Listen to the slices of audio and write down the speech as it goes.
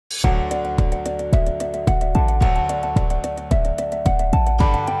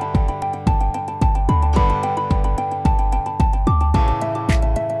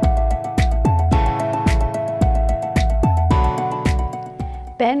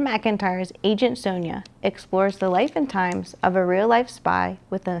Anne MacIntyre's Agent Sonya explores the life and times of a real-life spy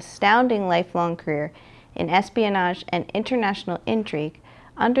with an astounding lifelong career in espionage and international intrigue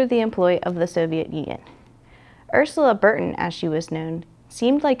under the employ of the Soviet Union. Ursula Burton, as she was known,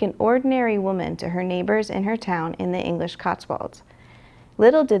 seemed like an ordinary woman to her neighbors in her town in the English Cotswolds.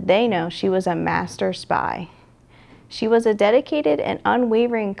 Little did they know she was a master spy. She was a dedicated and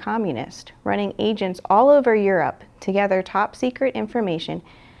unwavering communist, running agents all over Europe to gather top-secret information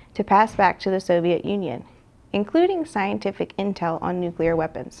to pass back to the Soviet Union, including scientific intel on nuclear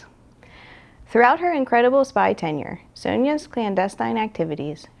weapons. Throughout her incredible spy tenure, Sonya's clandestine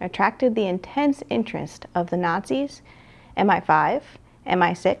activities attracted the intense interest of the Nazis, MI5,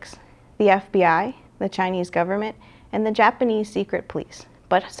 MI6, the FBI, the Chinese government, and the Japanese secret police,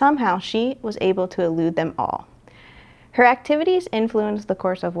 but somehow she was able to elude them all. Her activities influenced the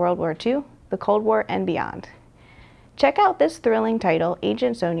course of World War II, the Cold War, and beyond. Check out this thrilling title,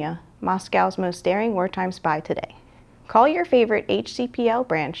 Agent Sonya, Moscow's Most Daring Wartime Spy, today. Call your favorite HCPL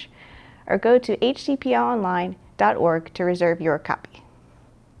branch or go to hcplonline.org to reserve your copy.